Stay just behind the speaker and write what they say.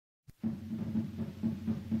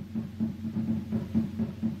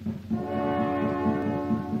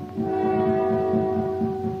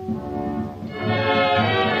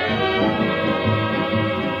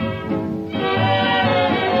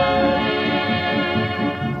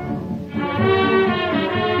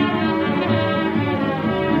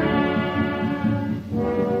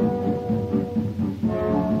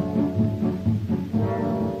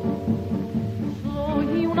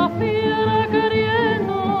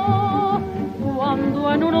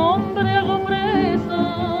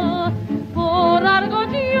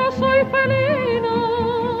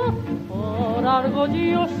embargo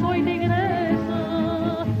yo soy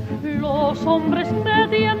tigresa, los hombres me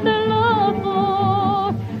tienden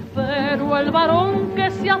locos, pero el varón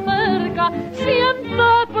que se acerca siente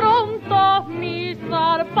pronto mis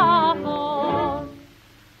zarpazos.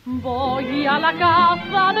 Voy a la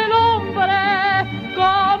caza del hombre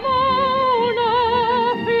como una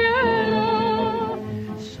fiera,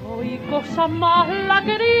 soy cosa mala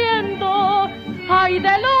queriendo, ay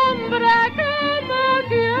del hombre que me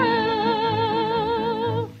quiera.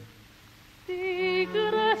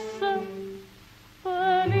 Tigresa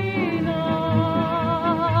felina,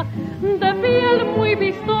 de piel muy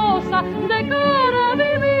vistosa, de cara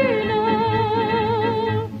divina,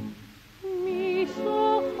 mis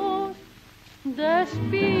ojos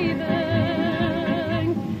despiden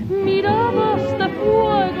miradas de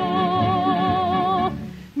fuego,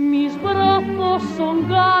 mis brazos son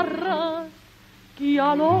garras que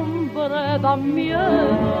al hombre dan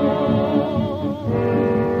miedo.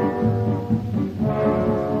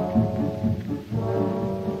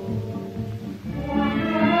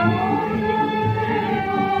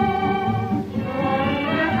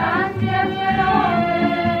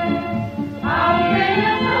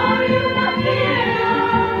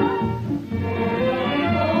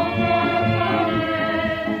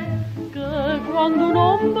 Cuando un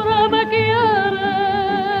hombre me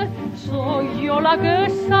quiere, soy yo la que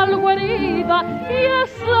salgo herida y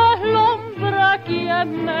es el hombre quien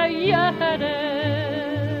me hiere.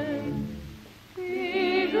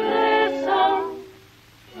 Tigresa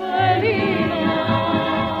felina,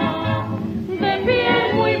 de piel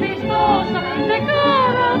muy vistosa, de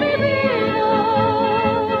cara divina,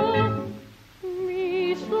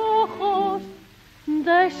 mis ojos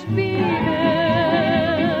despiden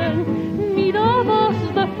miradas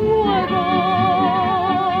de fuego,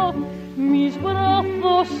 mis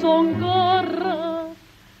brazos son garras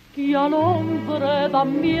que al hombre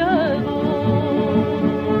dan miedo.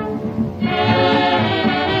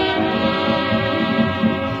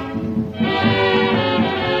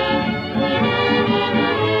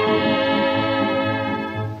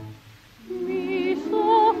 Mis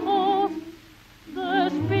ojos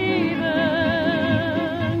despiden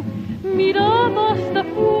miradas de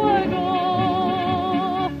fuego,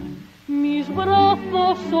 mis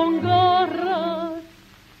brazos son garras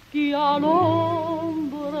que al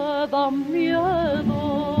hombre dan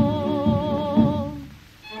miedo.